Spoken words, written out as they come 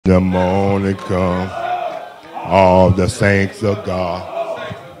The morning come, all the saints of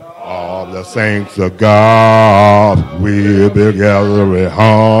God, all the saints of God, we'll be gathering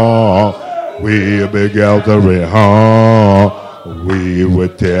home, we'll be gathering home, we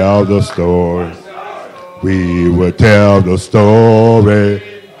will tell the story, we will tell the story,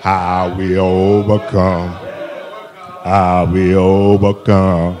 how we overcome,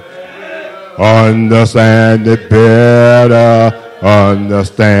 understand it better.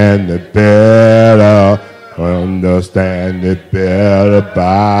 Understand it better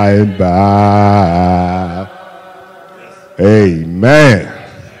by and by. Amen.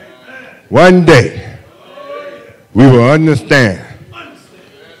 One day, we will understand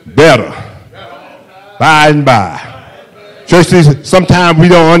better by and by. Churches, sometimes we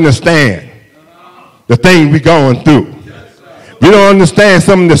don't understand the things we're going through. We don't understand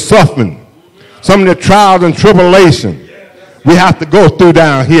some of the suffering, some of the trials and tribulations we have to go through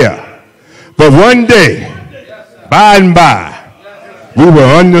down here. But one day, by and by, we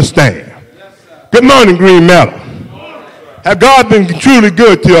will understand. Good morning, Green Meadow. Have God been truly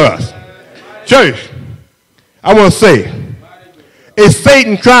good to us? Church, I want to say, is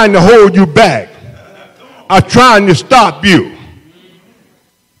Satan trying to hold you back or trying to stop you?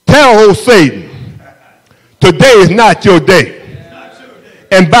 Tell old Satan, today is not your day.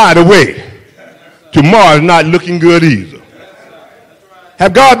 And by the way, tomorrow is not looking good either.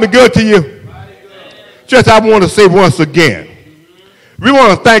 Have God been good to you? Just I want to say once again, we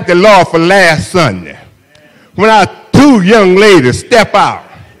want to thank the Lord for last Sunday when our two young ladies stepped out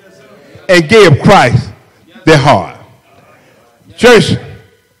and gave Christ their heart. Church,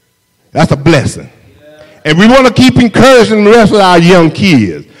 that's a blessing. And we want to keep encouraging the rest of our young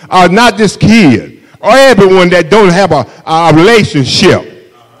kids, or not just kids, or everyone that don't have a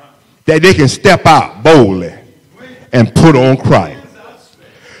relationship, that they can step out boldly and put on Christ.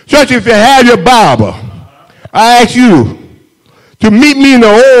 Church, if you have your Bible, I ask you to meet me in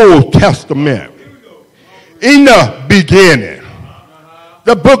the Old Testament. In the beginning,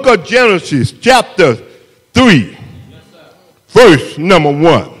 the book of Genesis, chapter 3, verse number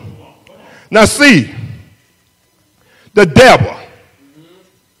 1. Now see, the devil,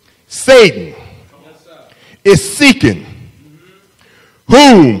 Satan, is seeking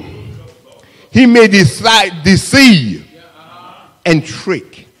whom he may deceive and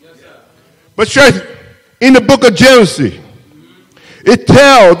trick. But church, in the book of Genesis, it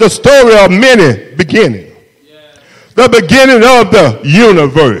tells the story of many beginnings. The beginning of the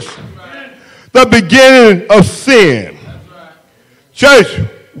universe. The beginning of sin. Church,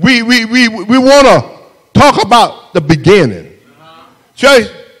 we want to talk about the beginning.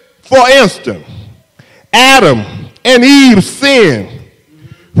 Church, for instance, Adam and Eve sinned,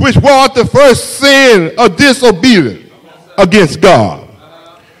 which was the first sin of disobedience against God.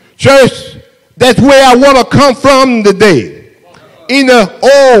 Church, that's where I want to come from today, in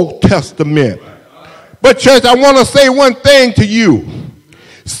the Old Testament. But church, I want to say one thing to you.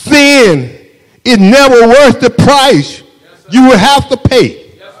 Sin is never worth the price you will have to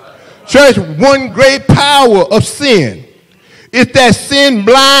pay. Church, one great power of sin is that sin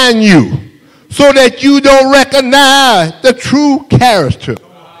blinds you so that you don't recognize the true character.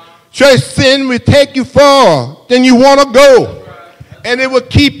 Church, sin will take you far than you want to go, and it will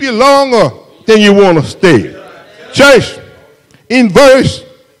keep you longer than you want to stay. Church, in verse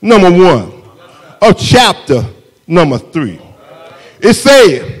number 1 of chapter number 3, it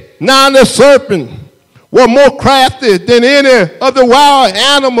says, now the serpent was more crafty than any of the wild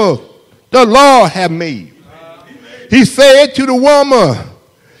animals the Lord had made. He said to the woman,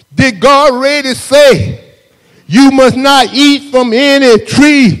 did God really say, you must not eat from any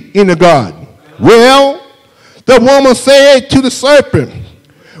tree in the garden? Well, the woman said to the serpent,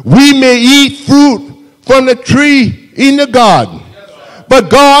 we may eat fruit from the tree in the garden. But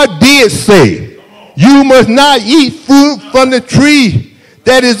God did say, you must not eat fruit from the tree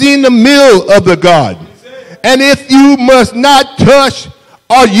that is in the middle of the garden. And if you must not touch,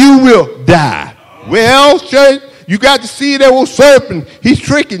 or you will die. Well, church, you got to see that old serpent. He's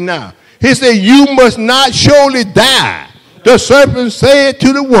tricking now. He said, you must not surely die. The serpent said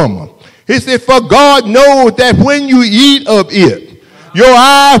to the woman, he said, for God knows that when you eat of it, your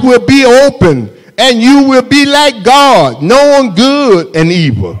eyes will be open, and you will be like God, knowing good and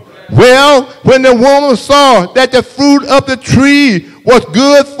evil. Well, when the woman saw that the fruit of the tree was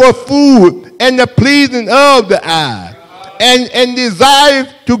good for food, and the pleasing of the eye, and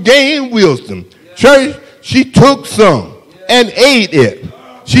desired to gain wisdom, church, she took some and ate it.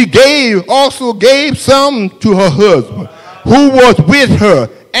 She also gave some to her husband, who was with her,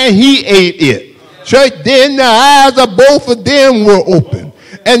 and he ate it. Church, then the eyes of both of them were open,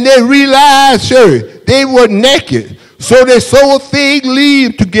 And they realized, sure, they were naked. So they sewed fig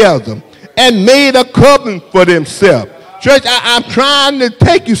leaves together and made a covenant for themselves. Church, I'm trying to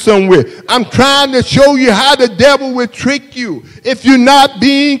take you somewhere. I'm trying to show you how the devil will trick you if you're not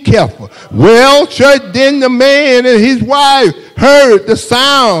being careful. Well, church, then the man and his wife heard the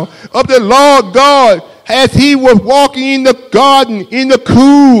sound of the Lord God as he was walking in the garden in the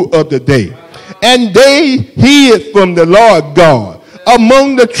cool of the day. And they hid from the Lord God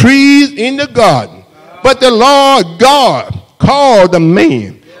among the trees in the garden. But the Lord God called the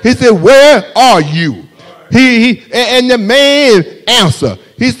man. He said, where are you? And the man answered.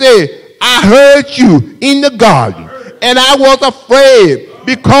 He said, I heard you in the garden, and I was afraid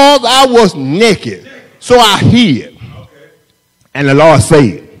because I was naked. So I hid. And the Lord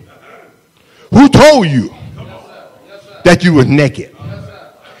said, who told you that you were naked?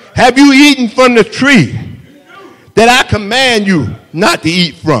 Have you eaten from the tree that I command you not to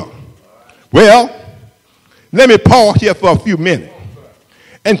eat from? Well, let me pause here for a few minutes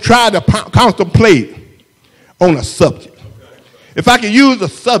and try to contemplate on a subject. If I could use a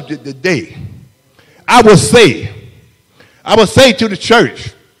subject today, I would say to the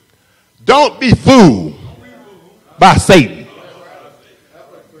church, don't be fooled by Satan.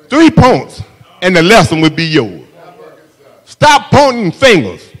 3 points and the lesson would be yours. Stop pointing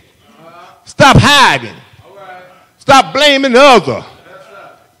fingers. Stop hiding. Stop blaming others.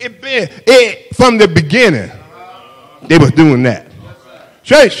 From the beginning, they was doing that.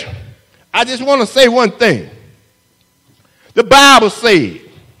 Church, I just want to say one thing. The Bible said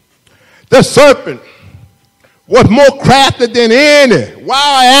the serpent was more crafty than any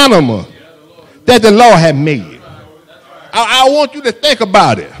wild animal that the Lord had made. I want you to think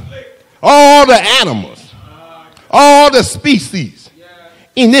about it. All the animals, all the species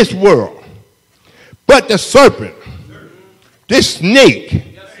in this world. But the serpent, this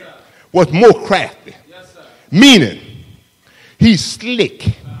snake, was more crafty. Meaning, he's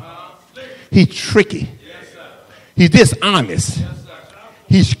slick. He's tricky. He's dishonest.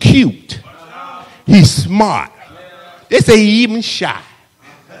 He's cute. He's smart. They say he even shy.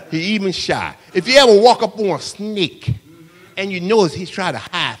 He even shy. If you ever walk up on a snake and you notice he's trying to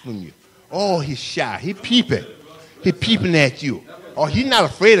hide from you, oh, he's shy. He peeping. He peeping at you. Or he's not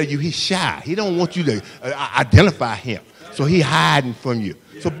afraid of you. He's shy. He don't want you to identify him. So he's hiding from you.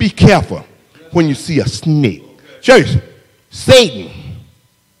 So be careful when you see a snake. Church, Satan,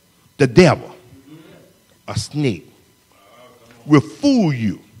 the devil, a snake, will fool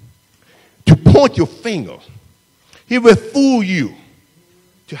you to point your finger. He will fool you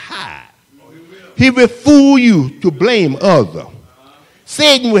to hide. He will fool you to blame others.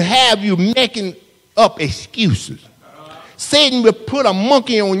 Satan will have you making up excuses. Satan will put a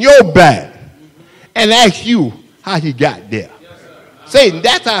monkey on your back and ask you how he got there. Satan,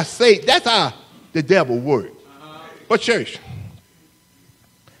 that's how the devil works. But church,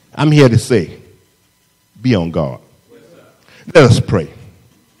 I'm here to say, be on guard. Let us pray.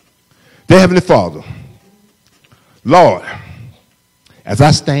 Dear Heavenly Father, Lord, as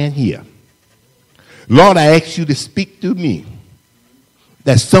I stand here, Lord, I ask you to speak to me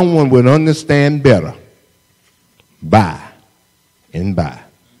that someone would understand better by and by.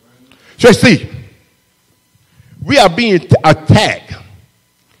 Church, see, we are being attacked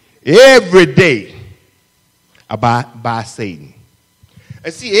every day by Satan.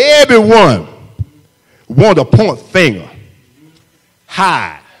 And see, everyone want to point finger,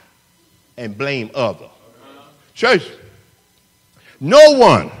 hide, and blame others. Church, no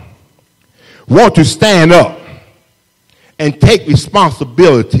one want to stand up and take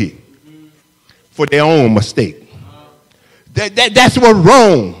responsibility for their own mistake. That's what's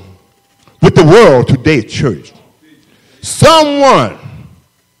wrong with the world today, church. Someone,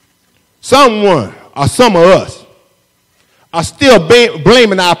 or some of us are still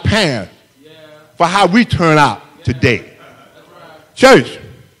blaming our parents for how we turn out today. Church,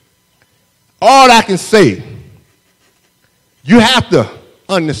 all I can say, you have to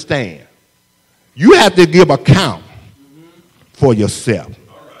understand. You have to give account for yourself.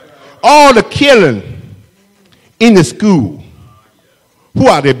 All the killing in the school, who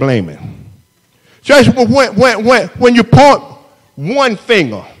are they blaming? Church, when you point one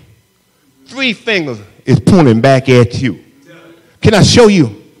finger, 3 fingers is pointing back at you. Can I show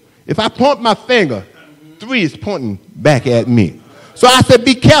you? If I point my finger, 3 is pointing back at me. So I said,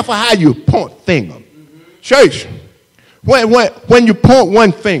 be careful how you point finger. Church, when you point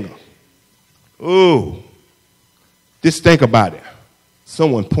one finger, oh, just think about it.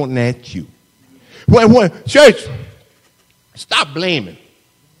 Someone pointing at you. Church, stop blaming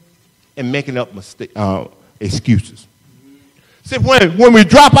and making up excuses. See, when we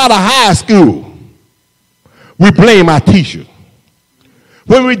drop out of high school, we blame our teacher.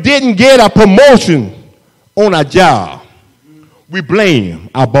 When we didn't get a promotion on our job, we blame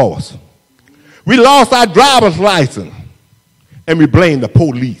our boss. We lost our driver's license, and we blame the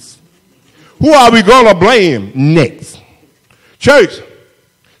police. Who are we going to blame next? Church,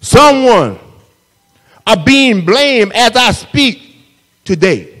 someone are being blamed as I speak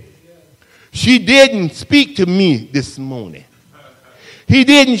today. She didn't speak to me this morning. He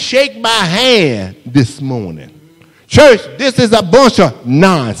didn't shake my hand this morning. Church, this is a bunch of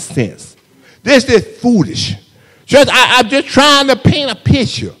nonsense. This is foolish. Church, I'm just trying to paint a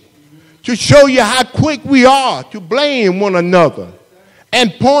picture to show you how quick we are to blame one another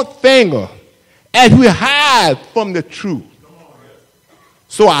and point finger as we hide from the truth.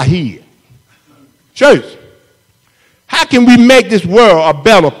 So I hear. Church, how can we make this world a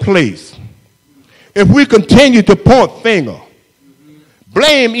better place if we continue to point finger,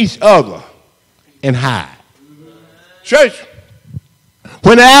 blame each other, and hide? Church,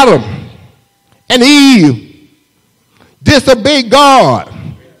 when Adam and Eve disobeyed God,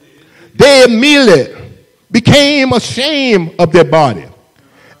 they immediately became ashamed of their body.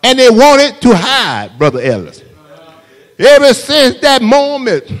 And they wanted to hide, Brother Ellis. Ever since that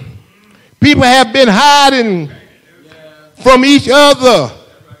moment, people have been hiding from each other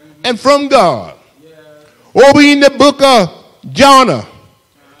and from God. Over in the book of Jonah,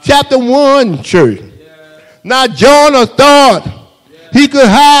 chapter 1, church. Now Jonah thought he could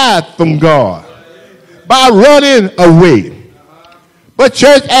hide from God by running away. But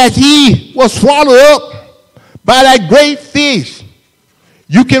church, as he was swallowed up by that great fish,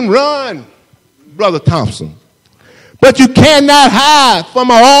 you can run, Brother Thompson, but you cannot hide from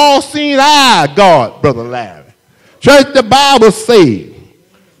an all-seeing eye, God, Brother Larry. Church, the Bible says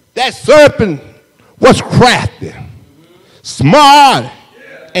that serpent was crafty, smart,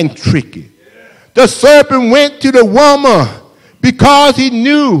 and tricky. The serpent went to the woman because he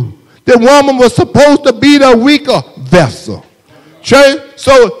knew the woman was supposed to be the weaker vessel. Church,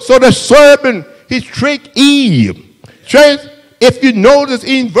 so the serpent, he tricked Eve. Church, if you notice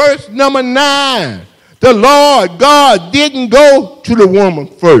in verse number 9, the Lord God didn't go to the woman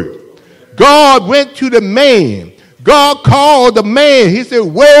first. God went to the man. God called the man. He said,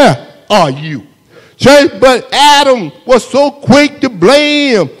 where are you? Church, but Adam was so quick to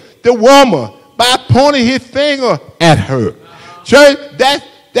blame the woman by pointing his finger at her. Church,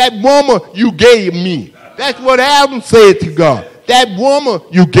 that woman you gave me. That's what Adam said to God. That woman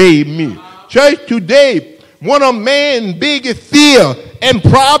you gave me. Church, today, one of man's biggest fear and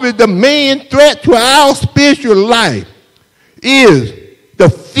probably the main threat to our spiritual life is the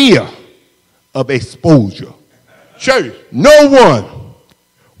fear of exposure. Church, no one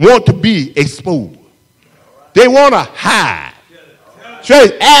wants to be exposed. They want to hide.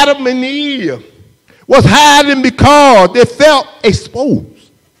 Church, Adam and Eve was hiding because they felt exposed.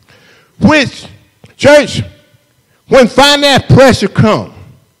 Which, church, when finance pressure comes,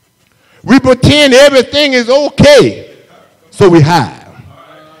 we pretend everything is okay, so we hide.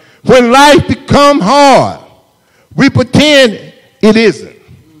 When life becomes hard, we pretend it isn't,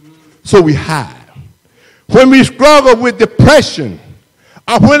 so we hide. When we struggle with depression,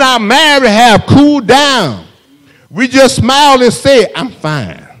 or when our marriage have cooled down, we just smile and say, I'm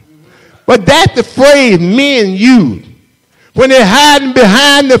fine. But that's the phrase men use when they're hiding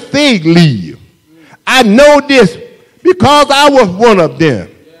behind the fig leaf. I know this because I was one of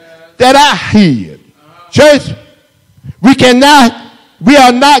them that I hid. Church, we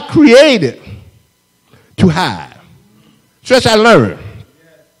are not created to hide. Church, I learned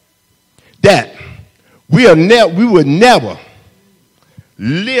that we would never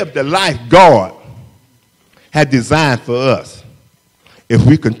live the life God had designed for us if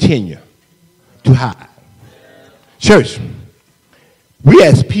we continue to hide. Church, we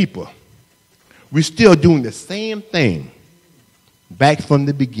as people, we're still doing the same thing back from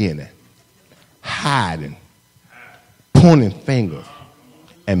the beginning, hiding, pointing fingers,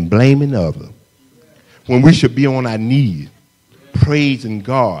 and blaming others, when we should be on our knees, praising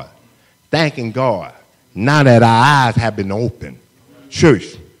God, thanking God, now that our eyes have been opened.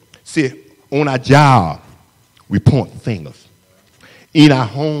 Church, see, on our job, we point fingers. In our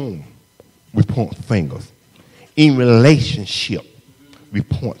home, we point fingers. In relationship, we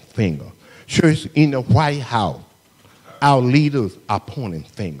point fingers. Church, in the White House, our leaders are pointing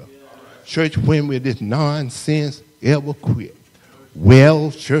fingers. Church, when will this nonsense ever quit?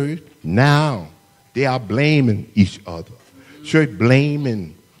 Well, church, now they are blaming each other. Church,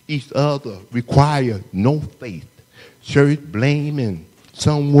 blaming each other requires no faith. Church, blaming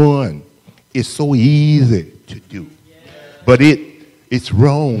someone is so easy to do. But it's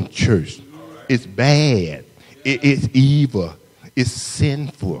wrong, church. It's bad. It's evil. It's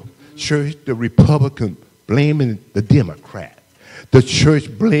sinful. Church, the Republican blaming the Democrat. The church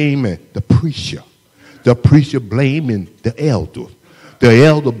blaming the preacher. The preacher blaming the elder. The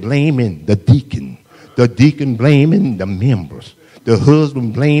elder blaming the deacon. The deacon blaming the members. The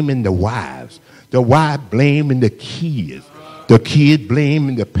husband blaming the wives. The wife blaming the kids. The kid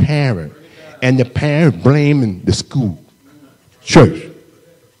blaming the parent. And the parent blaming the school. Church,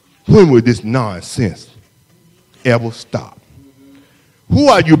 when will this nonsense ever stop? Who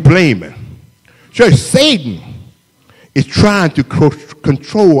are you blaming? Church, Satan is trying to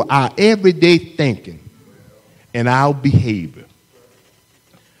control our everyday thinking and our behavior.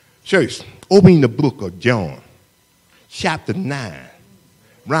 Church, open the book of John, chapter 9,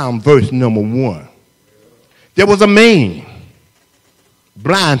 around verse number 1. There was a man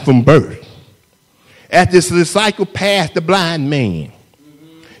blind from birth. As the disciple passed the blind man,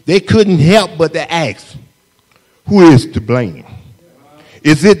 they couldn't help but to ask, who is to blame?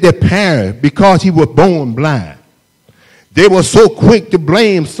 Is it their parent because he was born blind? They were so quick to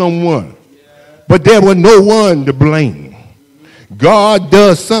blame someone, but there was no one to blame. God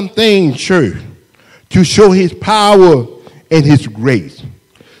does something, church, to show his power and his grace.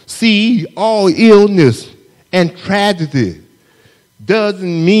 See, all illness and tragedy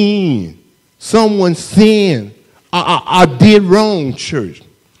doesn't mean someone sinned or did wrong, church.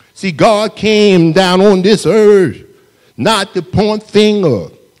 See, God came down on this earth not to point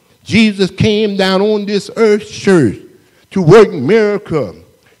fingers. Jesus came down on this earth, church, to work miracles.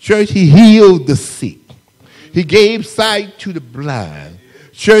 Church, he healed the sick. He gave sight to the blind.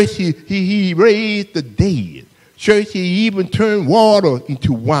 Church, he raised the dead. Church, he even turned water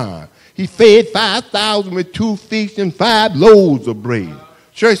into wine. He fed 5,000 with 2 fish and 5 loaves of bread.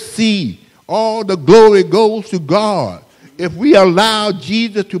 Church, see, all the glory goes to God if we allow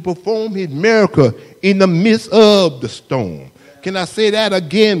Jesus to perform his miracle in the midst of the storm. Can I say that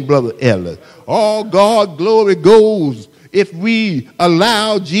again, Brother Ellis? All God glory goes if we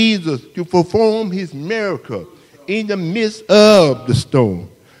allow Jesus to perform his miracle in the midst of the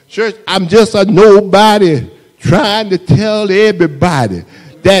storm. Church, I'm just a nobody trying to tell everybody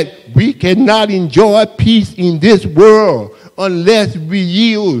that we cannot enjoy peace in this world unless we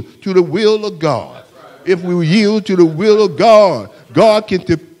yield to the will of God. If we yield to the will of God, God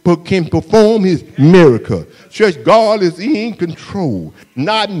can perform his miracle. Church, God is in control,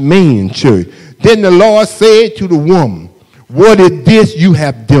 not man, church. Then the Lord said to the woman, what is this you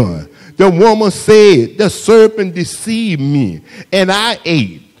have done? The woman said, the serpent deceived me, and I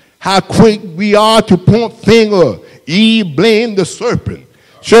ate. How quick we are to point finger. Eve blamed the serpent.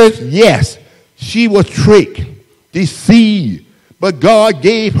 Church, yes, she was tricked, deceived, but God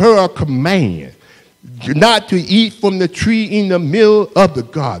gave her a command not to eat from the tree in the middle of the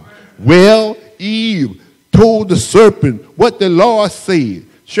garden. Well, Eve told the serpent what the Lord said,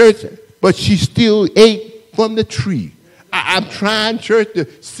 church, but she still ate from the tree. I'm trying, church,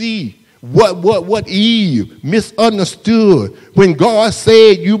 to see what Eve misunderstood when God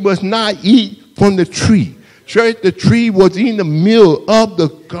said you must not eat from the tree. Church, the tree was in the middle of the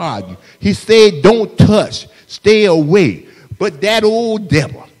garden. He said, don't touch, stay away. But that old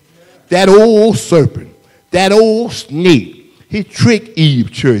devil, that old serpent, that old snake, he tricked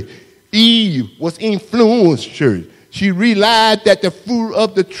Eve, church. Eve was influenced, church. She realized that the fruit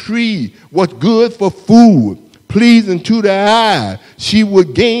of the tree was good for food, pleasing to the eye. She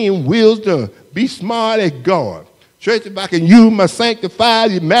would gain wisdom, be smart as God. Church, if I can use my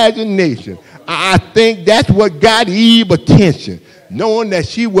sanctified imagination, I think that's what got Eve's attention, knowing that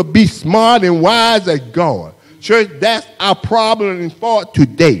she would be smart and wise as God. Church, that's our problem and fault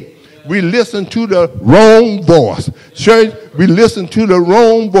today. We listen to the wrong voice. Church, we listen to the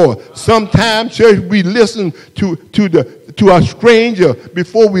wrong voice. Sometimes, church, we listen to a stranger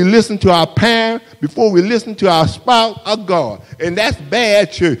before we listen to our parent, before we listen to our spouse or God. And that's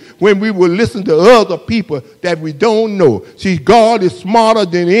bad, church, when we will listen to other people that we don't know. See, God is smarter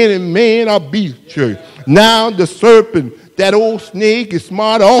than any man or beast, church. Now the serpent, that old snake, is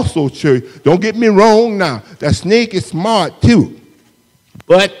smart also, church. Don't get me wrong now. That snake is smart too.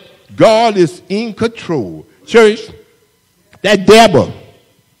 But God is in control. Church, that devil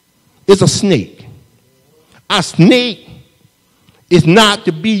is a snake. A snake is not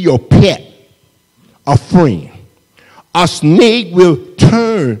to be your pet or friend. A snake will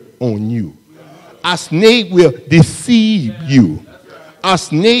turn on you. A snake will deceive you. A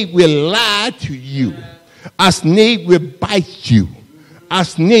snake will lie to you. A snake will bite you. A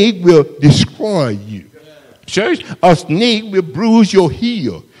snake will destroy you. Church, a snake will bruise your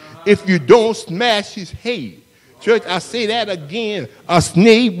heel if you don't smash his head. Church, I say that again. A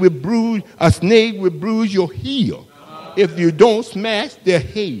snake will bruise your heel if you don't smash their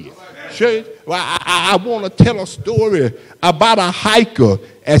head. Church, well, I want to tell a story about a hiker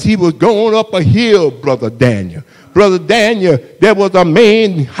as he was going up a hill, Brother Daniel. Brother Daniel, there was a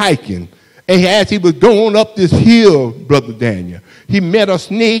man hiking. And as he was going up this hill, Brother Daniel, he met a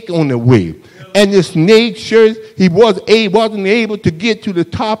snake on the way. And the snake, church, he wasn't able to get to the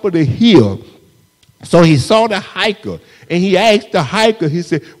top of the hill. So he saw the hiker, and he asked the hiker, he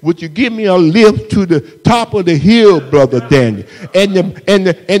said, would you give me a lift to the top of the hill, Brother Daniel? And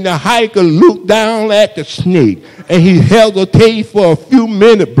the hiker looked down at the snake, and he hesitated for a few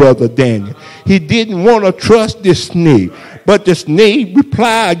minutes, Brother Daniel. He didn't want to trust this snake. But the snake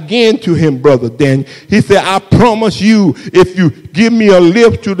replied again to him, Brother Daniel. He said, I promise you, if you give me a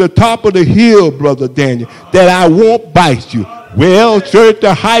lift to the top of the hill, Brother Daniel, that I won't bite you. Well, church,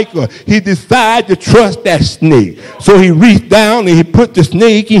 the hiker, he decided to trust that snake. So he reached down and he put the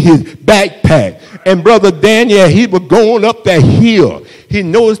snake in his backpack. And Brother Daniel, he was going up that hill. He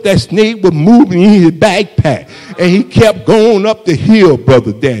noticed that snake was moving in his backpack. And he kept going up the hill,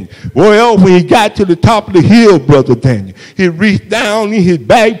 Brother Daniel. Well, when he got to the top of the hill, Brother Daniel, he reached down in his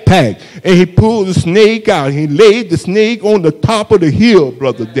backpack and he pulled the snake out. He laid the snake on the top of the hill,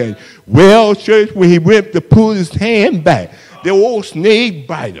 Brother Daniel. Well, church, when he went to pull his hand back, the old snake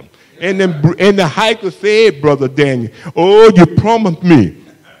bite him. And the hiker said, Brother Daniel, oh, you promised me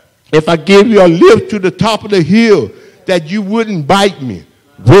if I gave you a lift to the top of the hill that you wouldn't bite me.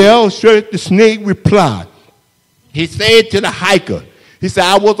 Well, church, the snake replied. He said to the hiker, he said,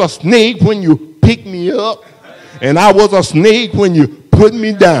 I was a snake when you picked me up, and I was a snake when you put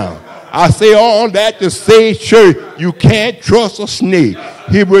me down. I say all that to say, church, you can't trust a snake.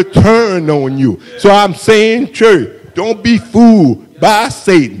 He will turn on you. So I'm saying, church, don't be fooled by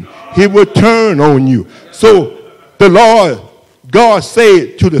Satan. He will turn on you. So the Lord, God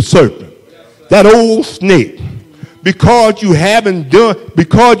said to the serpent, that old snake, because you have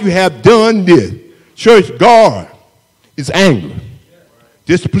done this, church, God is angry,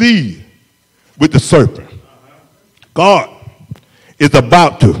 displeased with the serpent. God is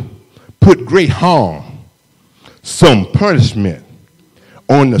about to put great harm, some punishment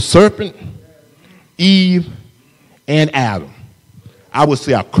on the serpent, Eve, and Adam. I would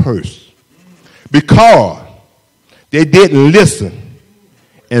say a curse, because they didn't listen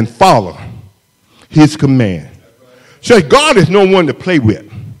and follow his command. Church, God is no one to play with.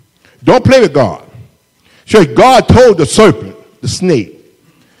 Don't play with God. Church, God told the serpent, the snake,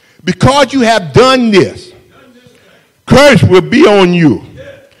 because you have done this, curse will be on you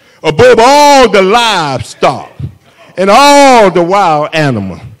above all the livestock and all the wild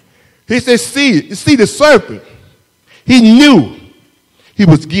animals. He said, see the serpent. He knew he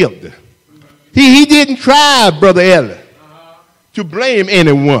was guilty. He didn't try, Brother Elliot, to blame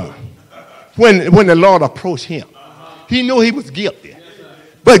anyone when the Lord approached him. He knew he was guilty.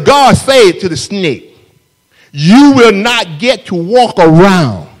 But God said to the snake, you will not get to walk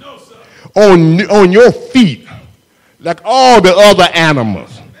around on your feet like all the other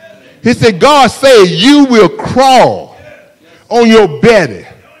animals. He said, God said, you will crawl on your belly.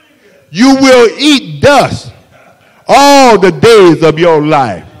 You will eat dust all the days of your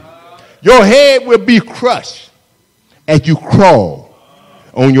life. Your head will be crushed as you crawl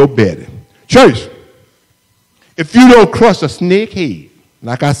on your belly. Church, if you don't crush a snake head,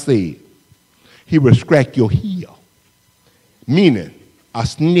 like I said, he will scratch your heel. Meaning, a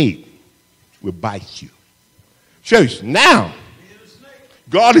snake will bite you. Church, now,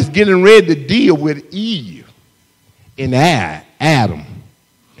 God is getting ready to deal with Eve and Adam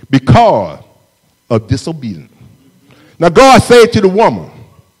because of disobedience. Now, God said to the woman,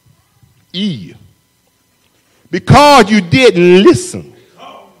 Eve, because you didn't listen,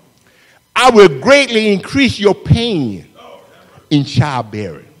 I will greatly increase your pain in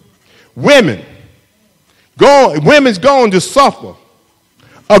childbearing. Women's going to suffer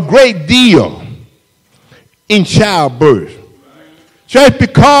a great deal in childbirth. Church,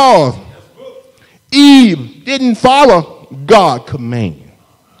 because Eve didn't follow God's command.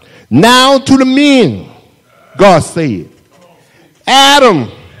 Now to the men, God said,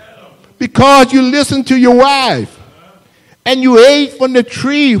 Adam, because you listened to your wife and you ate from the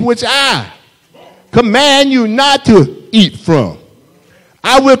tree which I command you not to eat from,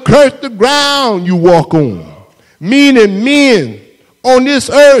 I will curse the ground you walk on. Meaning, men on this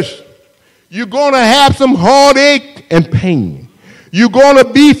earth, you're going to have some heartache and pain. You're going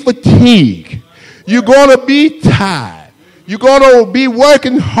to be fatigued. You're going to be tired. You're going to be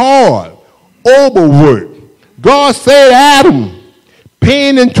working hard, overworked. God said, Adam,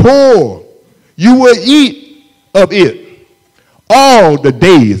 pain and toil you will eat of it all the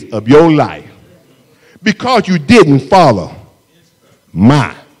days of your life because you didn't follow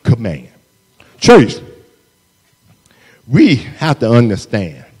my command. Church, we have to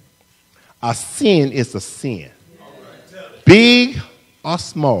understand a sin is a sin, big or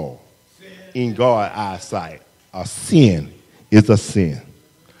small, in God's eyesight. A sin is a sin.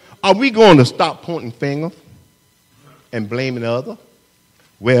 Are we going to stop pointing fingers and blaming others?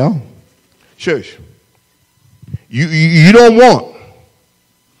 Well, church, you don't want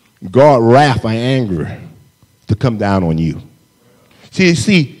God's wrath and anger to come down on you.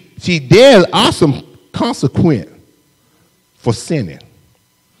 See, there are some consequences for sinning.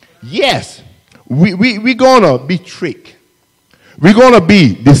 Yes, we're going to be tricked. We're going to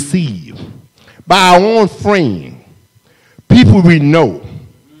be deceived by our own friends, people we know,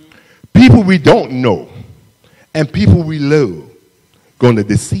 people we don't know, and people we love going to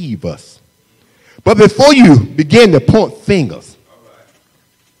deceive us. But before you begin to point fingers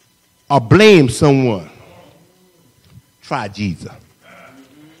or blame someone, try Jesus.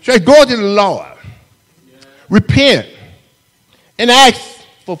 So go to the Lord, repent, and ask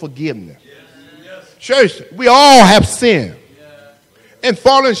for forgiveness. Church, we all have sinned and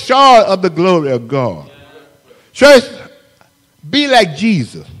fallen short of the glory of God. Church, be like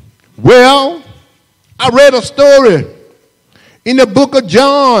Jesus. Well, I read a story in the book of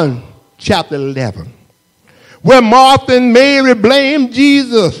John, chapter 11, where Martha and Mary blamed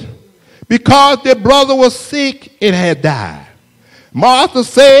Jesus because their brother was sick and had died. Martha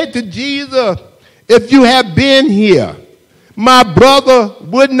said to Jesus, if you had been here, my brother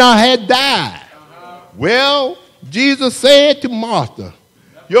would not have died. Well, Jesus said to Martha,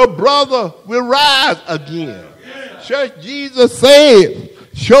 your brother will rise again. Church, Jesus said,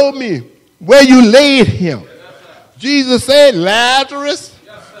 show me where you laid him. Jesus said, Lazarus,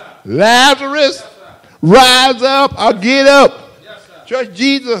 rise up or get up. Church,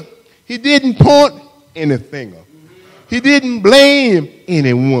 Jesus, he didn't point any finger. He didn't blame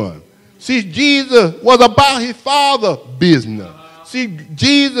anyone. See, Jesus was about his Father's business. See,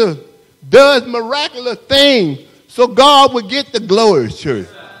 Jesus does miraculous things so God would get the glory, church.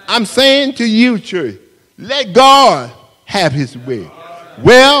 I'm saying to you, church, let God have his way.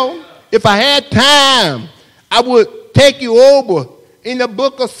 Well, if I had time, I would take you over in the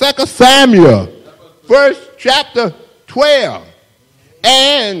book of 2 Samuel, first chapter 12,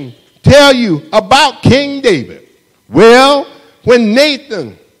 and tell you about King David. Well, when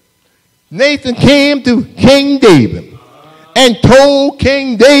Nathan came to King David and told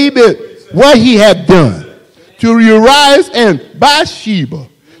King David what he had done to Uriah and Bathsheba,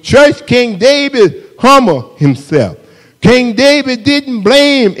 church, King David humbled himself. King David didn't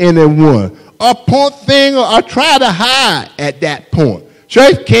blame anyone or point finger or try to hide at that point.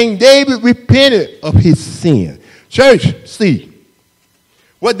 Church, King David repented of his sin. Church, see,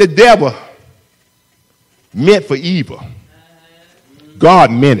 what the devil meant for evil, God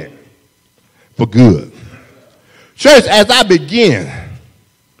meant it for good. Church, as I begin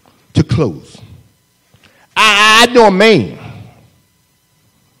to close, I know a man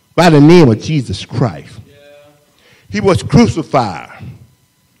by the name of Jesus Christ. He was crucified,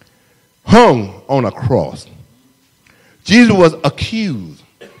 hung on a cross. Jesus was accused.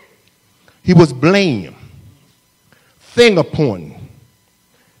 He was blamed, finger pointing,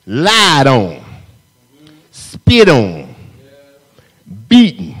 lied on, spit on,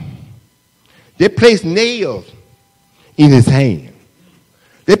 beaten. They placed nails in his hand.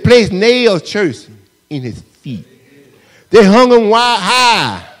 They placed nails, church, in his feet. They hung him wide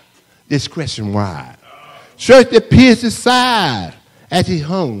high, discretion wide. Church, they pierced his side as he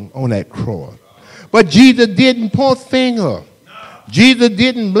hung on that cross. But Jesus didn't point finger. Jesus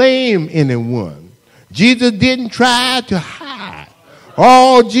didn't blame anyone. Jesus didn't try to hide.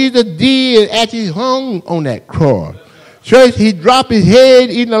 All Jesus did as he hung on that cross, church, he dropped his head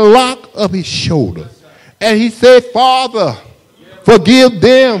in the lock of his shoulder. And he said, Father, forgive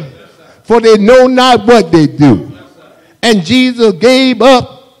them, for they know not what they do. And Jesus gave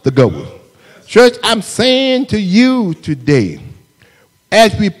up the ghost. Church, I'm saying to you today,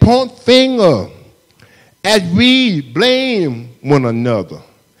 as we point finger, as we blame one another,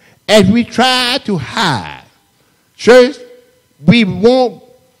 as we try to hide, church, we won't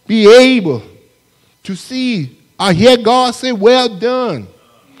be able to see or hear God say, well done,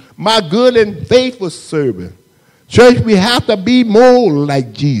 my good and faithful servant. Church, we have to be more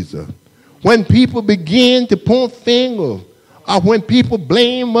like Jesus. When people begin to point fingers or when people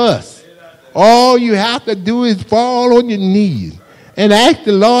blame us, all you have to do is fall on your knees and ask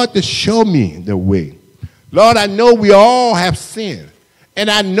the Lord to show me the way. Lord, I know we all have sinned,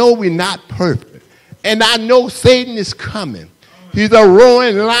 and I know we're not perfect. And I know Satan is coming. He's a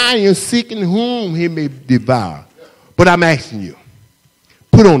roaring lion seeking whom he may devour. But I'm asking you,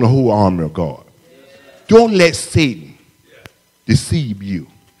 put on the whole armor of God. Don't let Satan deceive you.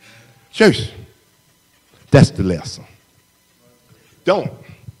 Church, that's the lesson. Don't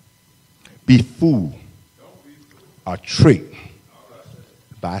be fooled or tricked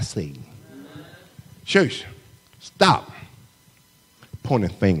by Satan. Church, stop pointing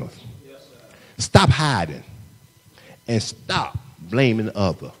fingers. Stop hiding. And stop blaming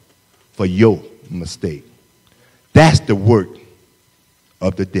others for your mistake. That's the work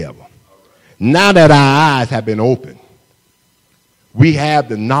of the devil. Now that our eyes have been opened, we have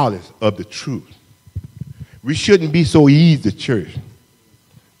the knowledge of the truth. We shouldn't be so easy, church,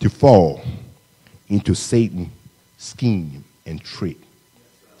 to fall into Satan's scheme and trick.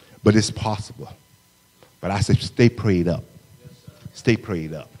 But it's possible. But I say stay prayed up. Stay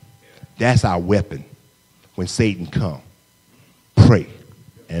prayed up. That's our weapon when Satan comes. Pray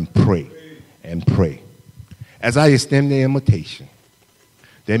and pray and pray. As I extend the invitation,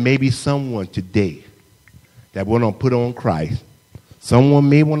 there may be someone today that want to put on Christ. Someone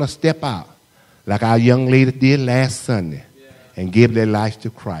may want to step out like our young lady did last Sunday and give their life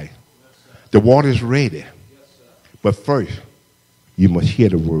to Christ. The water is ready. But first, you must hear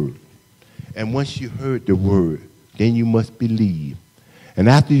the word. And once you heard the word, then you must believe. And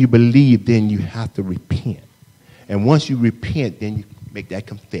after you believe, then you have to repent. And once you repent, then you make that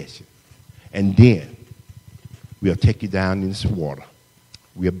confession. And then we'll take you down in this water.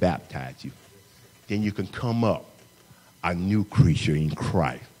 We'll baptize you. Then you can come up a new creature in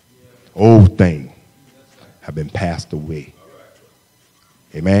Christ. Old things have been passed away.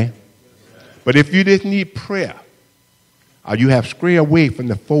 Amen? But if you just need prayer, or you have strayed away from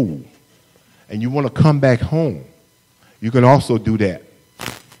the fold, and you want to come back home, you can also do that.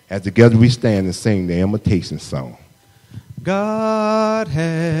 As together we stand and sing the invitation song. God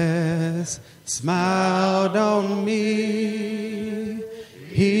has smiled on me.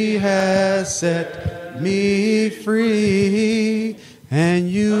 He has set me free. And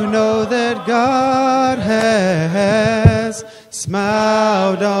you know that God has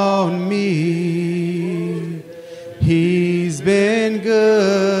smiled on me. He's been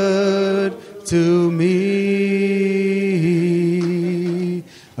good to me.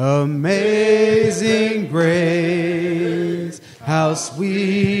 Amazing grace, how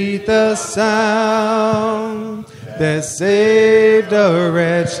sweet the sound that saved a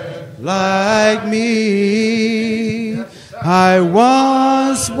wretch like me. I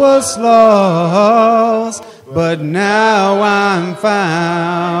once was lost, but now I'm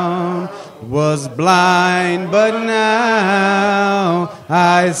found. Was blind, but now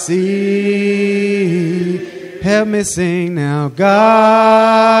I see. Help me sing now.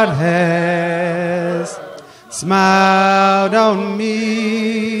 God has smiled on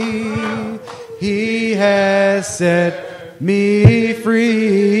me. He has set me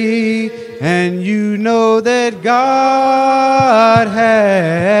free. And you know that God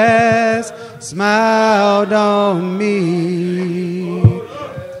has smiled on me.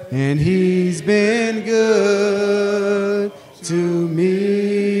 And he's been good to me.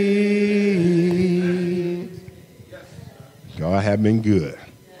 God has been good.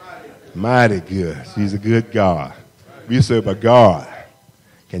 Mighty good. He's a good God. We serve a God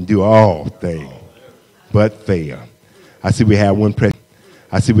can do all things but fail. I see we have one.